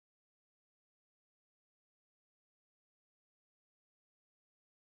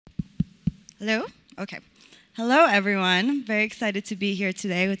Hello? Okay. Hello, everyone. Very excited to be here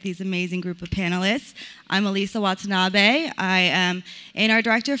today with these amazing group of panelists. I'm Elisa Watanabe. I am A&R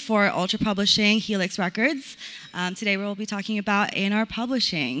Director for Ultra Publishing, Helix Records. Today we'll be talking about A&R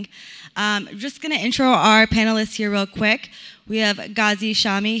Publishing. I'm just going to intro our panelists here real quick. We have Ghazi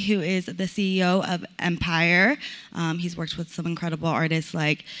Shami, who is the CEO of Empire. He's worked with some incredible artists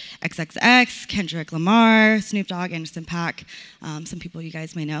like XXX, Kendrick Lamar, Snoop Dogg, Anderson .Paak, some people you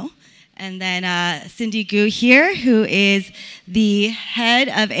guys may know. And then Cindy Gu here, who is the head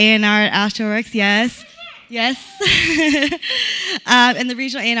of A&R at Astralwerks, yes, and the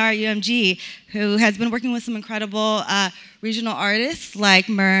regional A&R at UMG, who has been working with some incredible regional artists like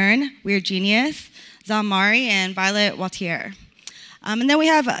Mern, Weird Genius, Zamari, and Violet Wautier. And then we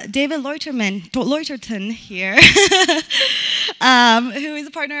have David Loiterton here, who is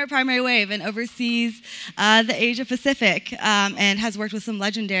a partner at Primary Wave and oversees the Asia Pacific and has worked with some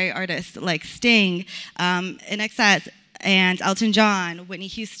legendary artists like Sting, INXS, and Elton John, Whitney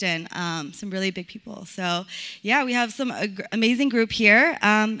Houston, some really big people. So yeah, we have some amazing group here.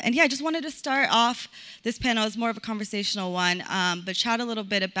 And yeah, I just wanted to start off this panel as more of a conversational one, but chat a little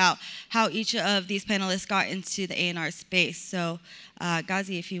bit about how each of these panelists got into the A&R space. So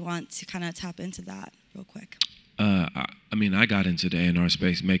Ghazi, if you want to kind of tap into that real quick. I mean, I got into the A&R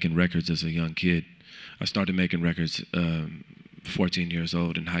space making records as a young kid. I started making records 14 years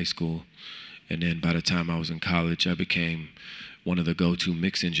old in high school. And then by the time I was in college, I became one of the go-to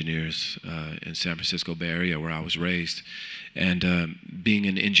mix engineers in San Francisco Bay Area where I was raised. And being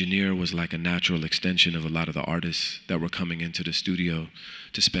an engineer was like a natural extension of a lot of the artists that were coming into the studio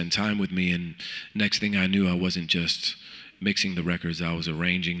to spend time with me. And next thing I knew, I wasn't just mixing the records, I was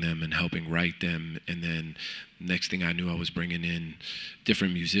arranging them and helping write them. And then next thing I knew, I was bringing in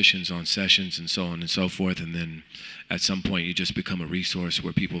different musicians on sessions and so on and so forth. And then at some point, you just become a resource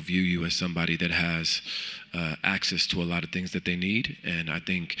where people view you as somebody that has access to a lot of things that they need. And I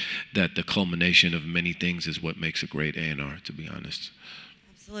think that the culmination of many things is what makes a great A&R, to be honest.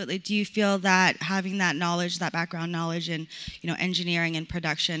 Absolutely. Do you feel that having that knowledge, that background knowledge in engineering and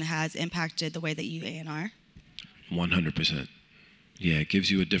production has impacted the way that you A&R? 100%. Yeah, it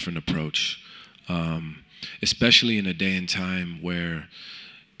gives you a different approach. Especially in a day and time where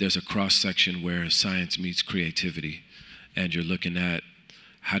there's a cross-section where science meets creativity, and you're looking at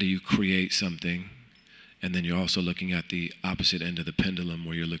how do you create something, and then you're also looking at the opposite end of the pendulum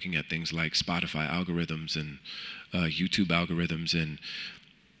where you're looking at things like Spotify algorithms and YouTube algorithms. And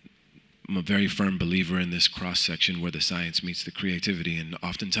I'm a very firm believer in this cross-section where the science meets the creativity. And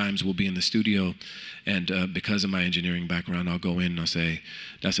oftentimes we'll be in the studio, and because of my engineering background, I'll go in and I'll say,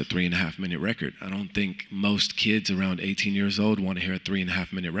 that's a 3.5-minute record. I don't think most kids around 18 years old want to hear a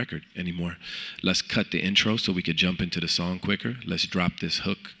 3.5-minute record anymore. Let's cut the intro so we could jump into the song quicker. Let's drop this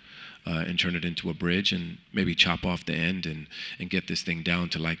hook and turn it into a bridge and maybe chop off the end and get this thing down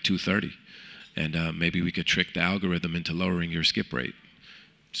to like 2:30. And maybe we could trick the algorithm into lowering your skip rate.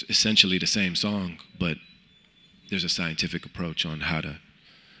 It's essentially the same song, but there's a scientific approach on how to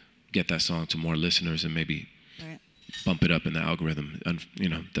get that song to more listeners and maybe bump it up in the algorithm. And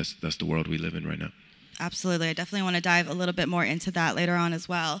that's the world we live in right now. Absolutely. I definitely want to dive a little bit more into that later on as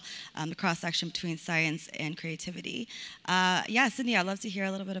well, the cross-section between science and creativity. Yeah, Cindy, I'd love to hear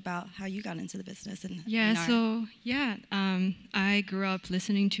a little bit about how you got into the business. I grew up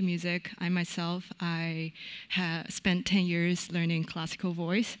listening to music. I have spent 10 years learning classical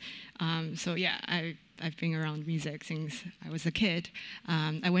voice. I've been around music since I was a kid.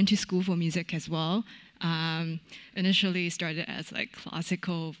 I went to school for music as well. Initially started as like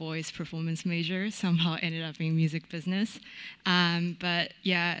classical voice performance major, somehow ended up in music business. But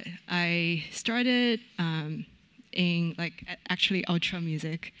yeah, I started in actually ultra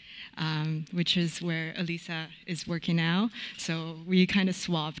music, which is where Elisa is working now. So we kind of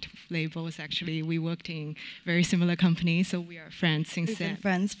swapped labels actually. We worked in very similar companies, so we are friends since then. We've been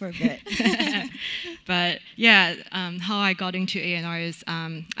friends for a bit. But yeah, how I got into A&R is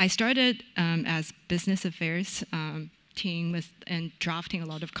I started as business affairs team and drafting a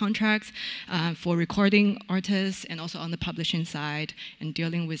lot of contracts for recording artists and also on the publishing side and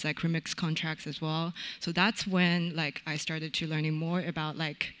dealing with like remix contracts as well. So that's when I started to learning more about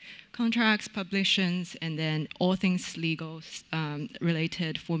contracts, publications, and then all things legal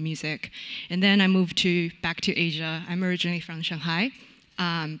related for music. And then I moved back to Asia. I'm originally from Shanghai.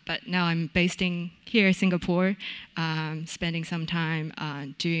 But now I'm based here, Singapore, spending some time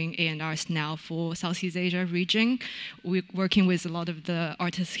doing A&Rs now for Southeast Asia region. We're working with a lot of the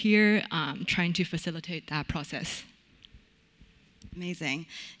artists here, trying to facilitate that process. Amazing.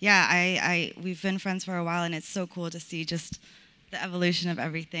 Yeah, we've been friends for a while, and it's so cool to see just the evolution of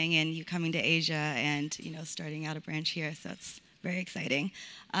everything, and you coming to Asia and starting out a branch here. So it's very exciting.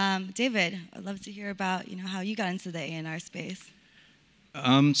 David, I'd love to hear about how you got into the A&R space.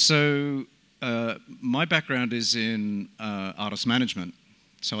 My background is in artist management.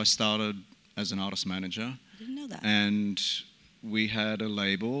 So I started as an artist manager. I didn't know that. And we had a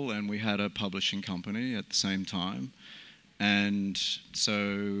label and we had a publishing company at the same time. And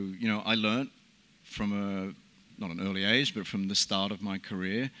so, I learned from not an early age, but from the start of my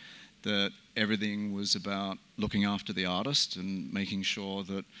career, that everything was about looking after the artist and making sure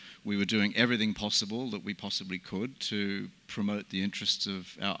that we were doing everything possible that we possibly could to promote the interests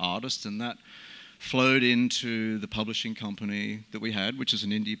of our artist. And that flowed into the publishing company that we had, which is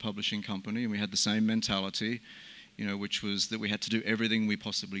an indie publishing company, and we had the same mentality, which was that we had to do everything we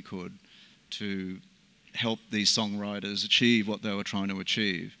possibly could to help these songwriters achieve what they were trying to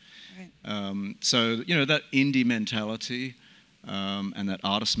achieve. Right. That indie mentality and that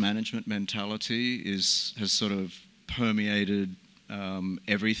artist management mentality has sort of permeated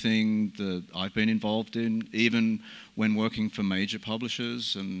everything that I've been involved in, even when working for major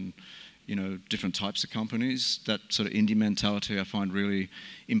publishers and different types of companies. That sort of indie mentality I find really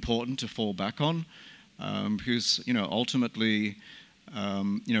important to fall back on, because ultimately,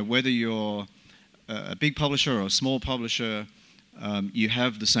 whether you're a big publisher or a small publisher, you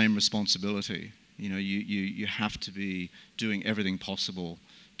have the same responsibility. You have to be doing everything possible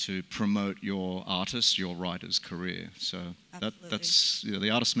to promote your artist, your writer's career. So that's the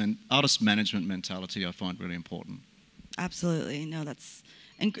artist management mentality I find really important. Absolutely. No, that's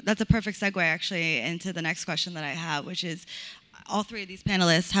a perfect segue actually into the next question that I have, which is all three of these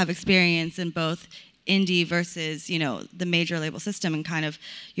panelists have experience in both indie versus the major label system, and kind of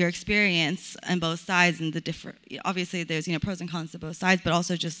your experience on both sides and the different, obviously there's pros and cons to both sides, but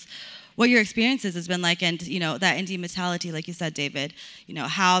also just what your experiences has been like, and that indie mentality, like you said, David,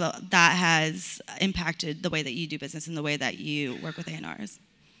 how that has impacted the way that you do business and the way that you work with A&Rs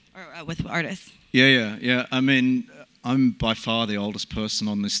or with artists. Yeah. I mean, I'm by far the oldest person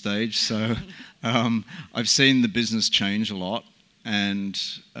on this stage, so I've seen the business change a lot, and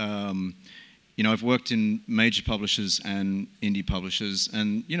I've worked in major publishers and indie publishers,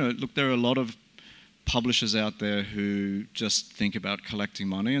 and look, there are a lot of publishers out there who just think about collecting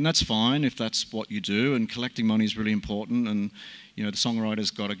money, and that's fine if that's what you do, and collecting money is really important, and the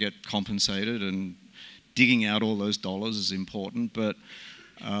songwriter's got to get compensated, and digging out all those dollars is important. But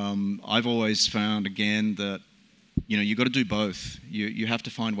I've always found, again, that you've got to do both. You have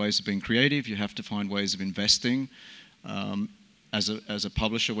to find ways of being creative, you have to find ways of investing as a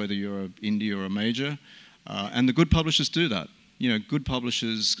publisher, whether you're an indie or a major, and the good publishers do that. Good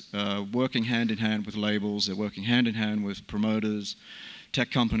publishers working hand in hand with labels, they're working hand in hand with promoters,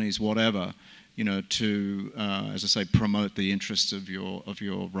 tech companies, whatever, to, as I say, promote the interests of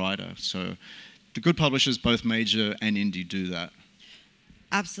your writer. So the good publishers, both major and indie, do that.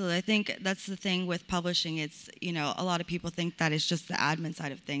 Absolutely. I think that's the thing with publishing. It's, a lot of people think that it's just the admin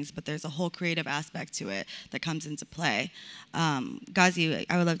side of things, but there's a whole creative aspect to it that comes into play. Ghazi,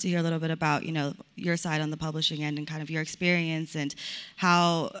 I would love to hear a little bit about, your side on the publishing end and kind of your experience and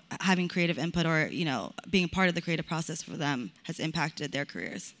how having creative input or, being part of the creative process for them has impacted their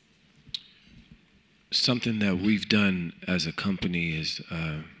careers. Something that we've done as a company is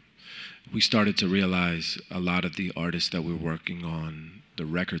we started to realize a lot of the artists that we're working on the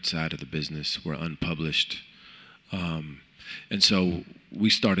record side of the business were unpublished. And so we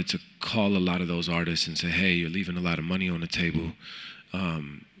started to call a lot of those artists and say, hey, you're leaving a lot of money on the table.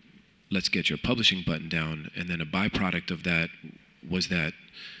 Let's get your publishing button down. And then a byproduct of that was that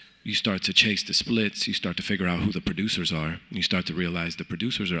you start to chase the splits, you start to figure out who the producers are, and you start to realize the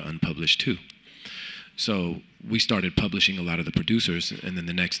producers are unpublished too. So we started publishing a lot of the producers, and then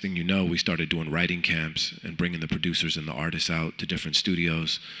the next thing you know, we started doing writing camps and bringing the producers and the artists out to different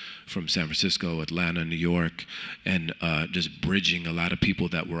studios from San Francisco, Atlanta, New York, and just bridging a lot of people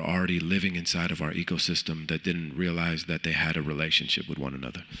that were already living inside of our ecosystem that didn't realize that they had a relationship with one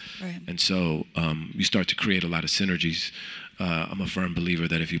another. Right. And so you start to create a lot of synergies. I'm a firm believer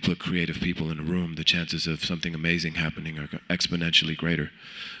that if you put creative people in a room, the chances of something amazing happening are exponentially greater.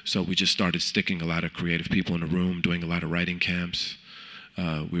 So we just started sticking a lot of creative people in a room, doing a lot of writing camps.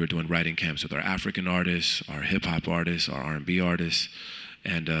 We were doing writing camps with our African artists, our hip hop artists, our R&B artists,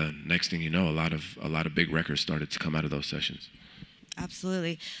 and next thing you know, a lot of big records started to come out of those sessions.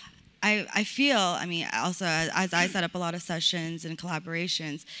 Absolutely. I feel, I mean, also as I set up a lot of sessions and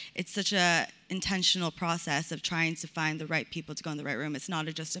collaborations, it's such a intentional process of trying to find the right people to go in the right room. It's not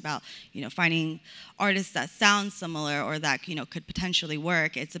just about, finding artists that sound similar or that, could potentially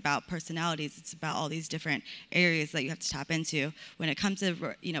work. It's about personalities. It's about all these different areas that you have to tap into. When it comes to,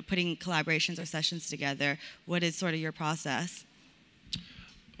 putting collaborations or sessions together, what is sort of your process?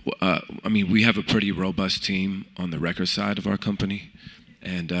 I mean, we have a pretty robust team on the record side of our company,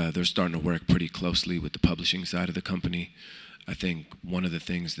 and they're starting to work pretty closely with the publishing side of the company. I think one of the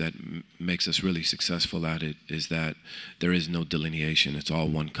things that makes us really successful at it is that there is no delineation. It's all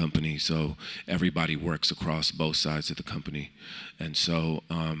one company, so everybody works across both sides of the company. And so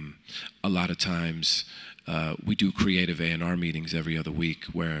a lot of times we do creative A&R meetings every other week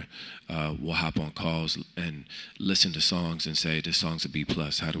where we'll hop on calls and listen to songs and say, this song's a B+,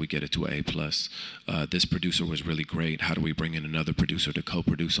 how do we get it to an A+? This producer was really great, how do we bring in another producer to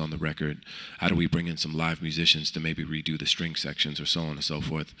co-produce on the record? How do we bring in some live musicians to maybe redo the string sections or so on and so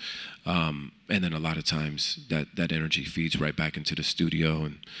forth? And then a lot of times that energy feeds right back into the studio,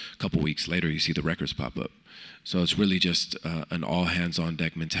 and a couple weeks later you see the records pop up. So it's really just an all hands on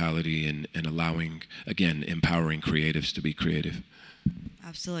deck mentality and allowing, again, empowering creatives to be creative.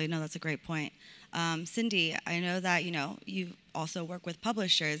 Absolutely. No, that's a great point. Cindy, I know that, you also work with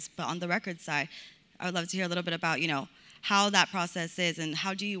publishers, but on the record side, I would love to hear a little bit about, how that process is and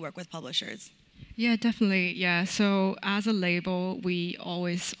how do you work with publishers? Yeah, definitely. Yeah. So as a label, we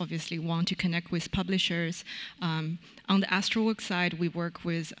always obviously want to connect with publishers. On the Astralwerks side, we work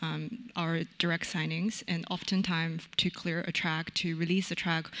with our direct signings, and oftentimes to clear a track, to release a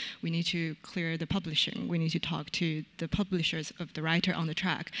track, we need to clear the publishing. We need to talk to the publishers of the writer on the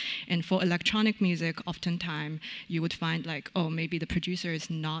track. And for electronic music, oftentimes you would find like, oh, maybe the producer is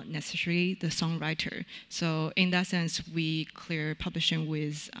not necessarily the songwriter. So in that sense, we clear publishing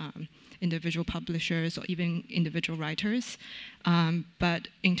with individual publishers or even individual writers. But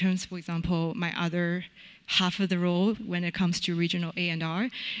in terms, for example, my other half of the role when it comes to regional A&R,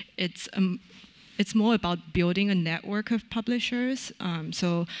 it's more about building a network of publishers.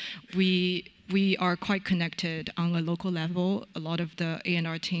 So we are quite connected on a local level. A lot of the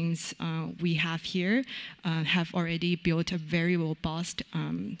A&R teams we have here have already built a very robust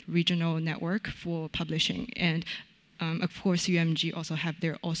regional network for publishing. And of course, UMG also have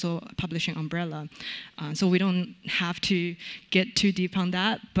their publishing umbrella. So we don't have to get too deep on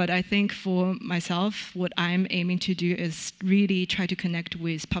that. But I think for myself, what I'm aiming to do is really try to connect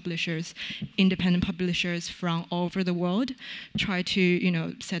with publishers, independent publishers from all over the world, try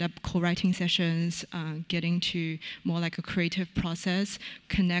to set up co-writing sessions, get into more like a creative process,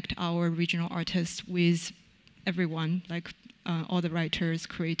 connect our regional artists with everyone, like all the writers,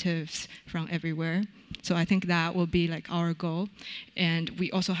 creatives from everywhere. So I think that will be like our goal. And we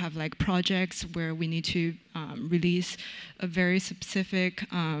also have like projects where we need to release a very specific,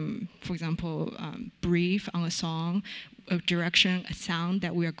 for example, brief on a song, a direction, a sound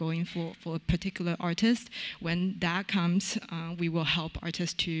that we are going for a particular artist. When that comes, we will help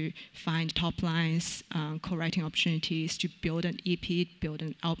artists to find top lines, co-writing opportunities, to build an EP, build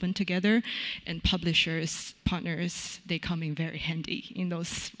an album together. And publishers, partners, they come in very handy in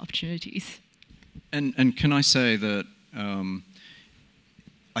those opportunities. And can I say that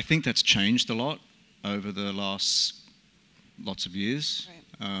I think that's changed a lot over the last lots of years. Right.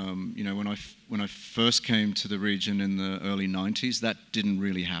 When I first came to the region in the early 90s, that didn't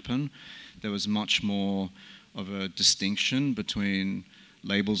really happen. There was much more of a distinction between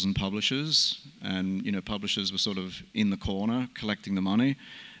labels and publishers, and publishers were sort of in the corner collecting the money.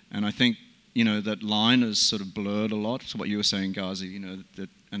 And I think that line has sort of blurred a lot. So what you were saying, Ghazi,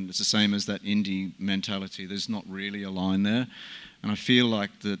 and it's the same as that indie mentality. There's not really a line there, and I feel like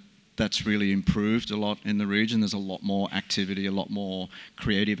that's really improved a lot in the region. There's a lot more activity, a lot more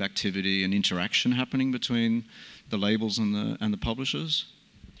creative activity and interaction happening between the labels and the publishers.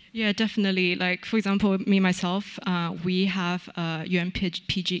 Yeah, definitely. Like, for example, me, myself, we have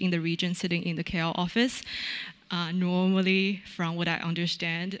UMPG in the region sitting in the KL office. Normally, from what I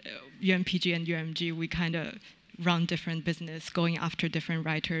understand, UMPG and UMG, we kind of run different business, going after different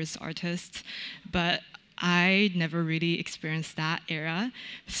writers, artists. But I never really experienced that era.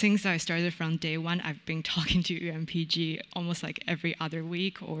 Since I started from day one, I've been talking to UMPG almost like every other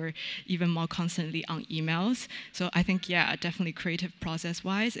week or even more constantly on emails. So I think, yeah, definitely creative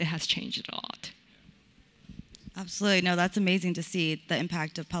process-wise, it has changed a lot. Absolutely. No, that's amazing to see the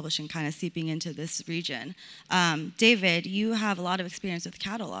impact of publishing kind of seeping into this region. David, you have a lot of experience with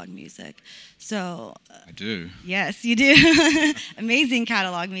catalog music. So I do. Yes, you do. Amazing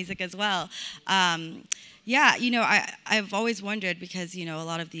catalog music as well. Yeah, I've always wondered because, a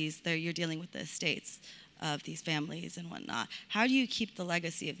lot of these, you're dealing with the estates of these families and whatnot. How do you keep the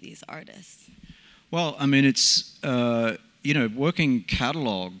legacy of these artists? Well, I mean, it's, working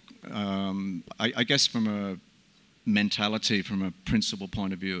catalog, I guess from a mentality, from a principle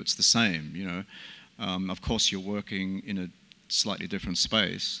point of view, it's the same, Of course, you're working in a slightly different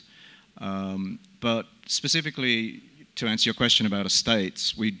space. But specifically, to answer your question about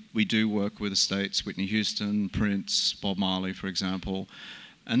estates, we do work with estates, Whitney Houston, Prince, Bob Marley, for example,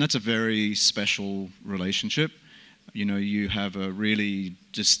 and that's a very special relationship. You have a really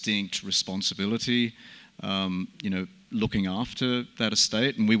distinct responsibility, looking after that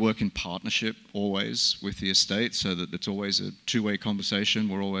estate, and we work in partnership always with the estate, so that it's always a two-way conversation.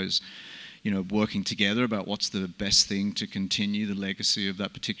 We're always, working together about what's the best thing to continue the legacy of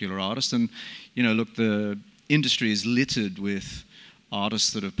that particular artist. And, look, the industry is littered with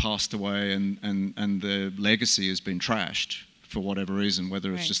artists that have passed away and their legacy has been trashed for whatever reason,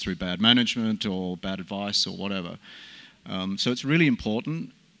 whether it's just through bad management or bad advice or whatever. So it's really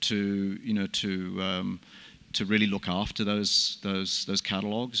important to really look after those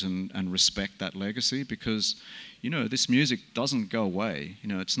catalogs and respect that legacy, because this music doesn't go away.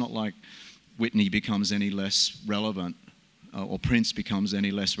 It's not like Whitney becomes any less relevant or Prince becomes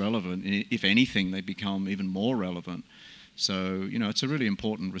any less relevant. If anything, they become even more relevant. So it's a really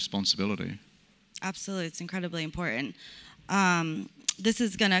important responsibility. Absolutely, it's incredibly important. This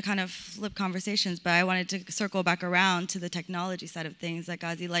is going to kind of flip conversations, but I wanted to circle back around to the technology side of things that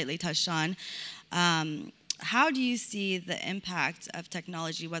Ghazi lightly touched on. How do you see the impact of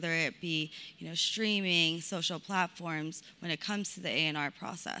technology, whether it be streaming, social platforms, when it comes to the A&R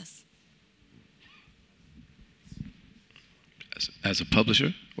process? As a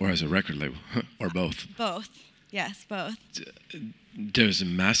publisher or as a record label, or both? Both. Yes, both. There's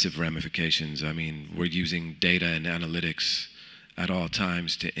massive ramifications. I mean, we're using data and analytics at all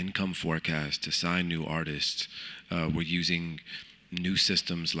times to income forecast, to sign new artists. We're using new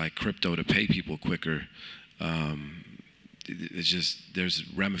systems like crypto to pay people quicker. It's just, there's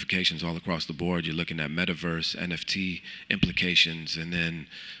ramifications all across the board. You're looking at metaverse, NFT implications, and then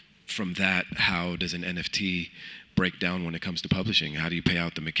from that, how does an NFT break down when it comes to publishing? How do you pay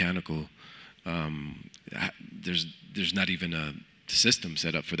out the mechanical? There's not even a system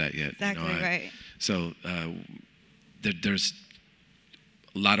set up for that yet. Exactly, right. So there's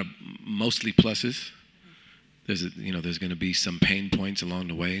a lot of mostly pluses. There's going to be some pain points along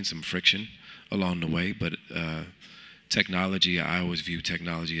the way and some friction along the way, but technology, I always view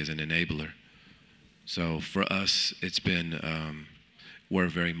technology as an enabler. So for us, it's been we're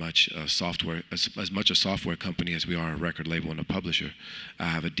very much a software, as much a software company as we are a record label and a publisher. I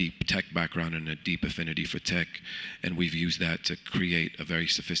have a deep tech background and a deep affinity for tech, and we've used that to create a very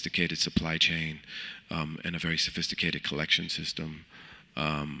sophisticated supply chain and a very sophisticated collection system.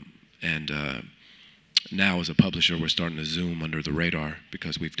 Now as a publisher, we're starting to zoom under the radar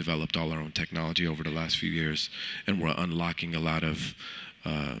because we've developed all our own technology over the last few years, and we're unlocking a lot of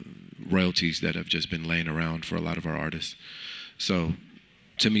royalties that have just been laying around for a lot of our artists. So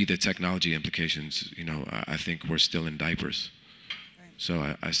to me, the technology implications, I think we're still in diapers. Right.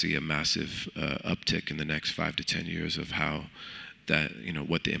 So I see a massive uptick in the next 5 to 10 years of how that,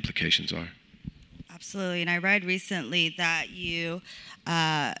 what the implications are. Absolutely. And I read recently that you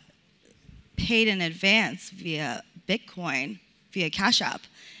paid in advance via Bitcoin, via Cash App,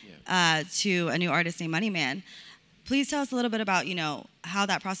 to a new artist named Moneyman. Please tell us a little bit about, how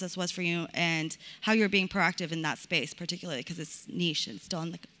that process was for you and how you're being proactive in that space, particularly because it's niche and still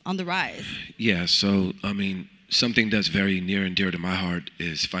on the rise. Yeah, so, something that's very near and dear to my heart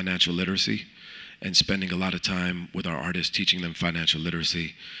is financial literacy and spending a lot of time with our artists, teaching them financial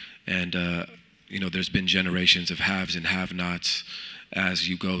literacy. And, there's been generations of haves and have-nots as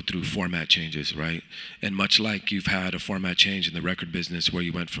you go through format changes, right? And much like you've had a format change in the record business where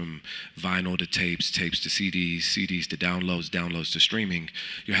you went from vinyl to tapes, tapes to CDs, CDs to downloads, downloads to streaming,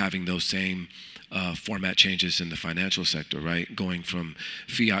 you're having those same format changes in the financial sector, right? Going from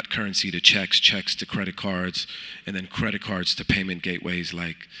fiat currency to checks, checks to credit cards, and then credit cards to payment gateways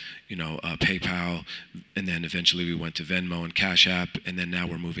like, PayPal, and then eventually we went to Venmo and Cash App, and then now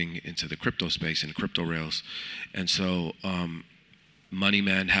we're moving into the crypto space and crypto rails. And so,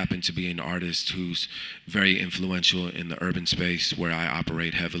 Moneyman happened to be an artist who's very influential in the urban space where I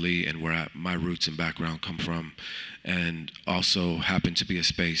operate heavily and where my roots and background come from, and also happened to be a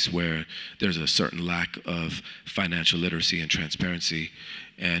space where there's a certain lack of financial literacy and transparency.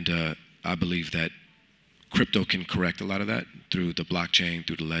 And I believe that crypto can correct a lot of that through the blockchain,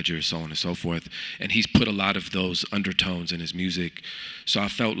 through the ledger, so on and so forth. And he's put a lot of those undertones in his music. So I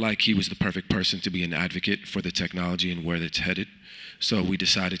felt like he was the perfect person to be an advocate for the technology and where it's headed. So we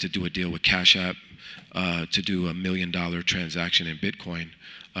decided to do a deal with Cash App to do $1 million transaction in Bitcoin,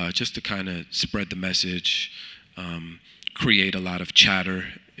 just to kind of spread the message, create a lot of chatter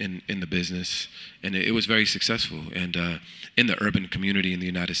in the business, and it was very successful. And in the urban community in the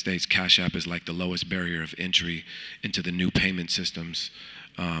United States, Cash App is like the lowest barrier of entry into the new payment systems,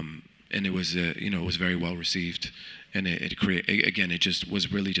 and it was it was very well received. And it just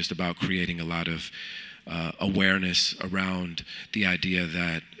was really just about creating a lot of awareness around the idea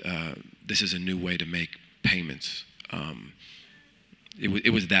that this is a new way to make payments.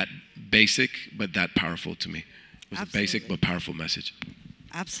 It was that basic but that powerful to me. It was Absolutely. a basic but powerful message.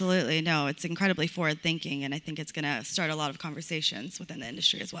 Absolutely. No, it's incredibly forward-thinking, and I think it's going to start a lot of conversations within the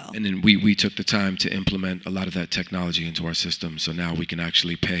industry as well. And then we took the time to implement a lot of that technology into our system, so now we can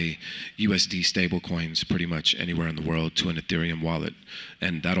actually pay USD stablecoins pretty much anywhere in the world to an Ethereum wallet.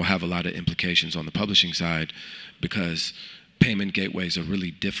 And that'll have a lot of implications on the publishing side, because payment gateways are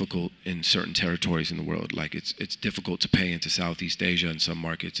really difficult in certain territories in the world. Like it's difficult to pay into Southeast Asia in some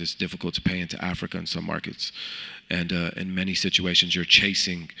markets. It's difficult to pay into Africa in some markets. And in many situations, you're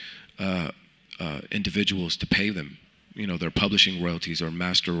chasing individuals to pay them, their publishing royalties or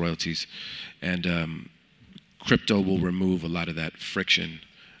master royalties. And crypto will remove a lot of that friction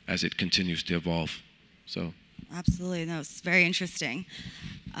as it continues to evolve. So. Absolutely. No, it's very interesting.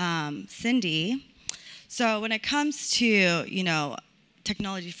 Cindy, so when it comes to,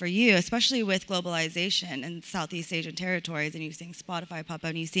 technology for you, especially with globalization in Southeast Asian territories, and you're seeing Spotify pop up,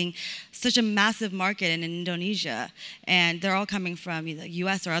 and you're seeing such a massive market in Indonesia, and they're all coming from the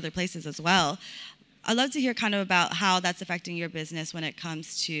US or other places as well. I'd love to hear kind of about how that's affecting your business when it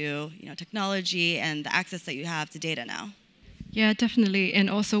comes to, technology and the access that you have to data now. Yeah, definitely.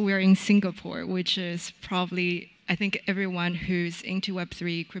 And also we're in Singapore, which is probably, I think everyone who's into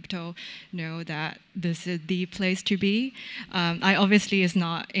Web3 crypto know that this is the place to be. I obviously is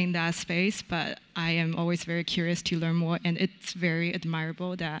not in that space, but I am always very curious to learn more, and it's very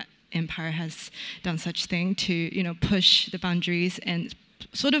admirable that Empire has done such thing to push the boundaries and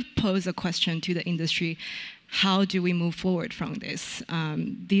sort of pose a question to the industry. How do we move forward from this?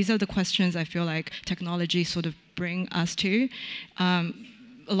 These are the questions I feel like technology sort of bring us to.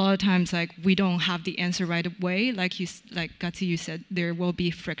 A lot of times, we don't have the answer right away. Like Ghazi, you said, there will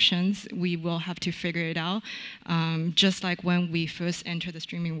be frictions. We will have to figure it out. Just like when we first enter the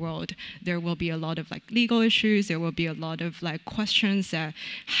streaming world, there will be a lot of legal issues. There will be a lot of questions that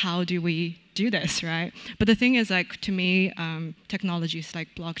how do we do this, right? But the thing is, to me, technologies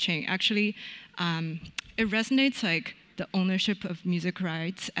like blockchain actually, it resonates the ownership of music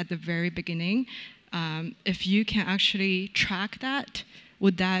rights at the very beginning. If you can actually track that,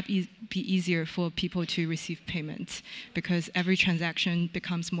 would that be easier for people to receive payments? Because every transaction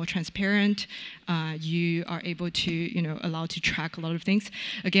becomes more transparent. You are able to, allow to track a lot of things.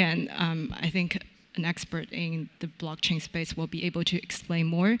 Again, I think an expert in the blockchain space will be able to explain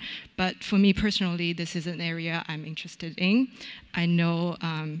more. But for me personally, this is an area I'm interested in. I know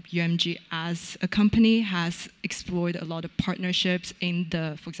UMG as a company has explored a lot of partnerships in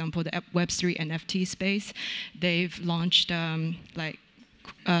for example, the Web3 NFT space. They've launched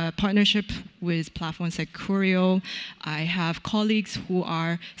partnership with platforms like Curio. I have colleagues who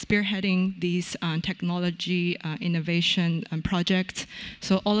are spearheading these technology innovation projects.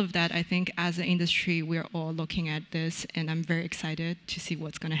 So all of that, I think, as an industry, we're all looking at this, and I'm very excited to see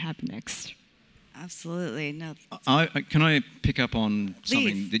what's going to happen next. Absolutely. No. Can I pick up on Please.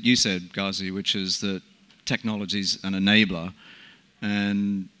 something that you said, Ghazi, which is that technology's an enabler.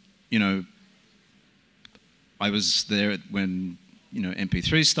 And, I was there when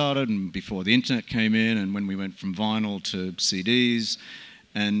MP3 started, and before the internet came in, and when we went from vinyl to CDs,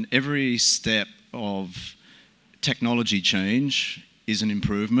 and every step of technology change is an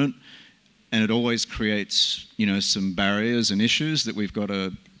improvement, and it always creates some barriers and issues that we've got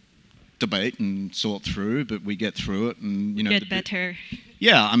to debate and sort through, but we get through it, and get better.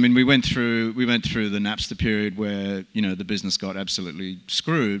 Yeah, I mean, we went through the Napster period where the business got absolutely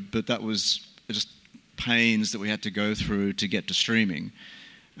screwed, but that was just pains that we had to go through to get to streaming,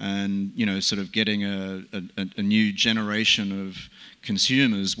 and sort of getting a new generation of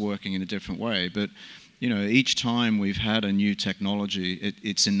consumers working in a different way. But each time we've had a new technology,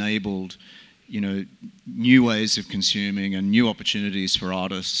 it's enabled new ways of consuming and new opportunities for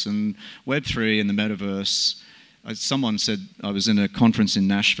artists. And Web3 and the metaverse, someone said, I was in a conference in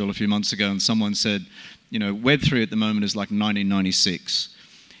Nashville a few months ago, and someone said, Web3 at the moment is like 1996.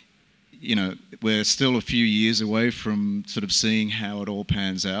 you know, we're still a few years away from sort of seeing how it all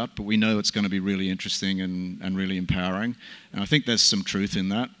pans out, but we know it's going to be really interesting and really empowering. And I think there's some truth in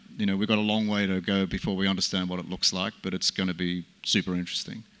that. You know, we've got a long way to go before we understand what it looks like, but it's going to be super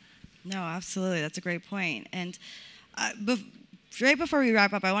interesting. No, absolutely. That's a great point. And right before we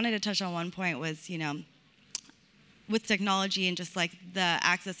wrap up, I wanted to touch on one point was, you know, with technology and just like the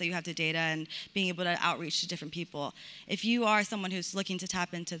access that you have to data and being able to outreach to different people. If you are someone who's looking to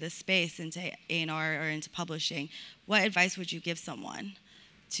tap into this space, into A&R or into publishing, what advice would you give someone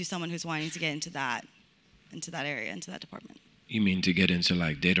who's wanting to get into that area, into that department? You mean to get into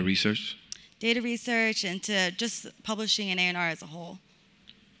like data research? Data research and to just publishing and A&R as a whole.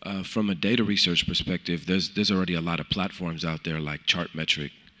 From a data research perspective, there's already a lot of platforms out there like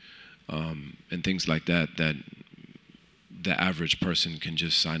Chartmetric and things like that the average person can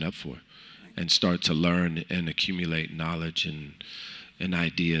just sign up for and start to learn and accumulate knowledge and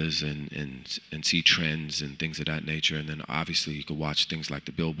ideas and see trends and things of that nature. And then obviously you could watch things like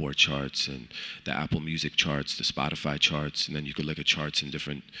the Billboard charts and the Apple Music charts, the Spotify charts, and then you could look at charts in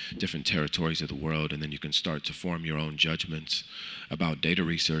different territories of the world, and then you can start to form your own judgments about data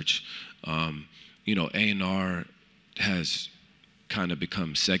research. You know, A&R has kind of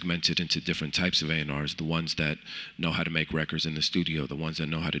become segmented into different types of A&Rs, the ones that know how to make records in the studio, the ones that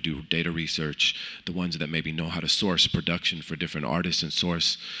know how to do data research, the ones that maybe know how to source production for different artists and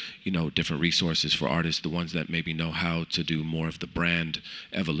source, you know, different resources for artists, the ones that maybe know how to do more of the brand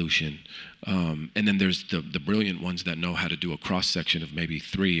evolution. And then there's the brilliant ones that know how to do a cross-section of maybe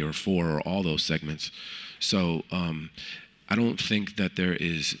 3 or 4 or all those segments. So I don't think that there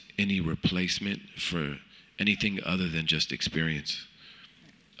is any replacement for anything other than just experience.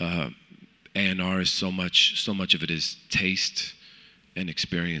 A&R is so much of it is taste and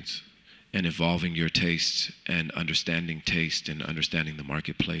experience, and evolving your taste and understanding the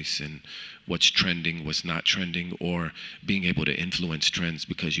marketplace and what's trending, what's not trending, or being able to influence trends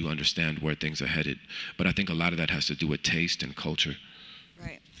because you understand where things are headed. But I think a lot of that has to do with taste and culture.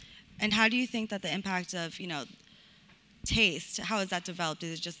 Right. And how do you think that the impact of, you know, taste, how has that developed?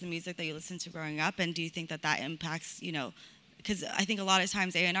 Is it just the music that you listened to growing up? And do you think that impacts, you know, because I think a lot of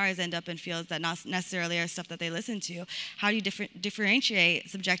times A&Rs end up in fields that not necessarily are stuff that they listen to. How do you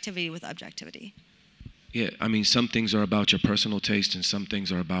differentiate subjectivity with objectivity? Yeah, I mean, some things are about your personal taste and some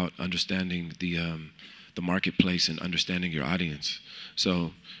things are about understanding the marketplace and understanding your audience.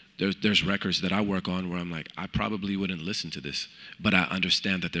 So there's records that I work on where I'm like, I probably wouldn't listen to this, but I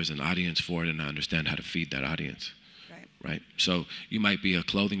understand that there's an audience for it and I understand how to feed that audience. Right. So you might be a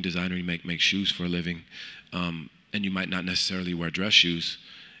clothing designer, you make shoes for a living, and you might not necessarily wear dress shoes,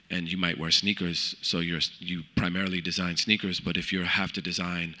 and you might wear sneakers. So you primarily design sneakers, but if you have to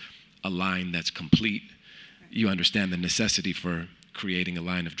design a line that's complete, you understand the necessity for creating a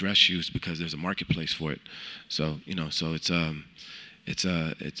line of dress shoes because there's a marketplace for it. So you know, so it's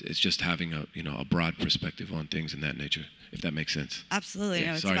just having a broad perspective on things in that nature, if that makes sense. Absolutely.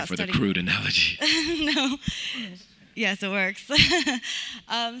 Yeah, no, sorry for the crude analogy. No. Yes, it works.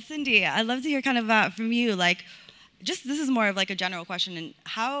 Cindy, I'd love to hear kind of from you, like, this is more of like a general question, and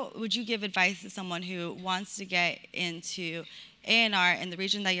how would you give advice to someone who wants to get into A&R in the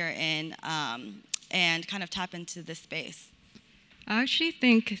region that you're in and kind of tap into this space? I actually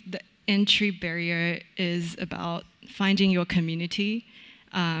think the entry barrier is about finding your community,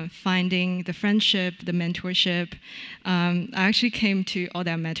 finding the friendship, the mentorship. I actually came to All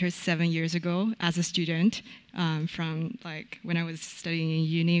That Matters 7 years ago as a student. From like when I was studying in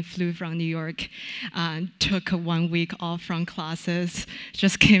uni, flew from New York, took 1 week off from classes,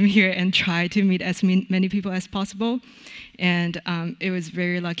 just came here and tried to meet as many people as possible. And it was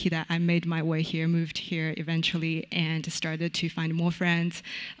very lucky that I made my way here, moved here eventually, and started to find more friends,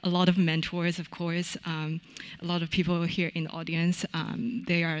 a lot of mentors, of course, a lot of people here in the audience.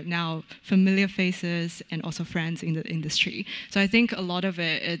 They are now familiar faces and also friends in the industry. So I think a lot of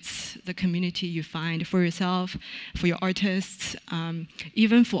it's the community you find for yourself, for your artists.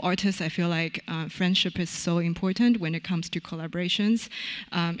 Even for artists, I feel like friendship is so important when it comes to collaborations.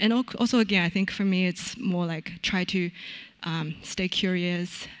 And also, again, I think for me, it's more like try to stay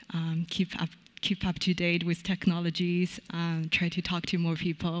curious, keep up to date with technologies, try to talk to more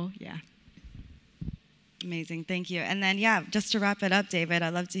people. Yeah. Amazing, thank you. And then, yeah, just to wrap it up, David,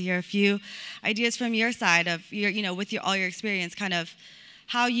 I'd love to hear a few ideas from your side of your, you know, with all your experience, kind of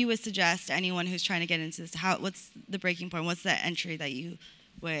how you would suggest anyone who's trying to get into this. What's the breaking point? What's the entry that you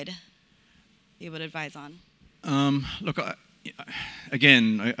would be able to advise on? Look,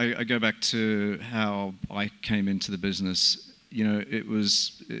 again, I go back to how I came into the business. You know,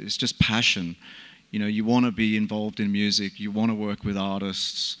 it's just passion. You know, you want to be involved in music. You want to work with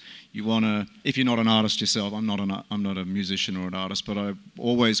artists. You want to, if you're not an artist yourself, I'm not a musician or an artist, but I've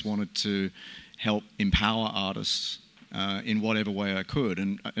always wanted to help empower artists in whatever way I could.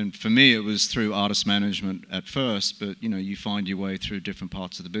 And for me, it was through artist management at first, but, you know, you find your way through different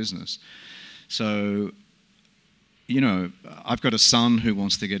parts of the business. So, you know, I've got a son who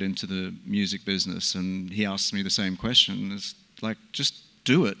wants to get into the music business, and he asks me the same question. It's like, just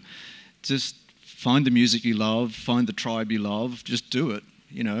do it. Just find the music you love, find the tribe you love, just do it,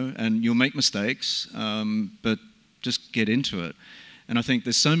 you know, and you'll make mistakes, but just get into it. And I think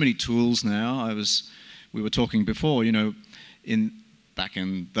there's so many tools now. We were talking before, you know, back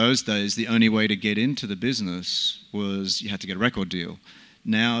in those days, the only way to get into the business was you had to get a record deal.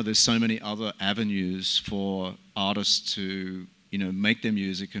 Now there's so many other avenues for artists to, you know, make their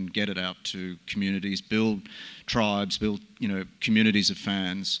music and get it out to communities, build tribes, build, you know, communities of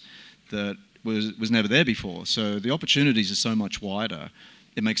fans that was never there before. So the opportunities are so much wider.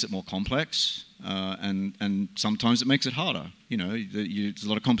 It makes it more complex, and sometimes it makes it harder. You know, there's a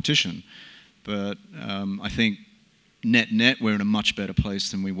lot of competition. But I think net we're in a much better place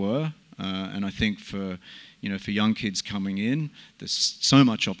than we were, and I think for young kids coming in, there's so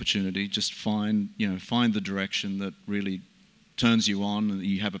much opportunity. Just find the direction that really turns you on and that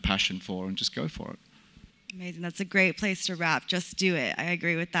you have a passion for, and just go for it. Amazing. That's a great place to wrap. Just do it. I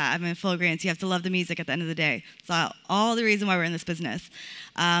agree with that. I'm in full agreement. You have to love the music at the end of the day. It's all the reason why we're in this business.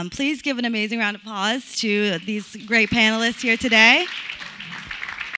 Please give an amazing round of applause to these great panelists here today.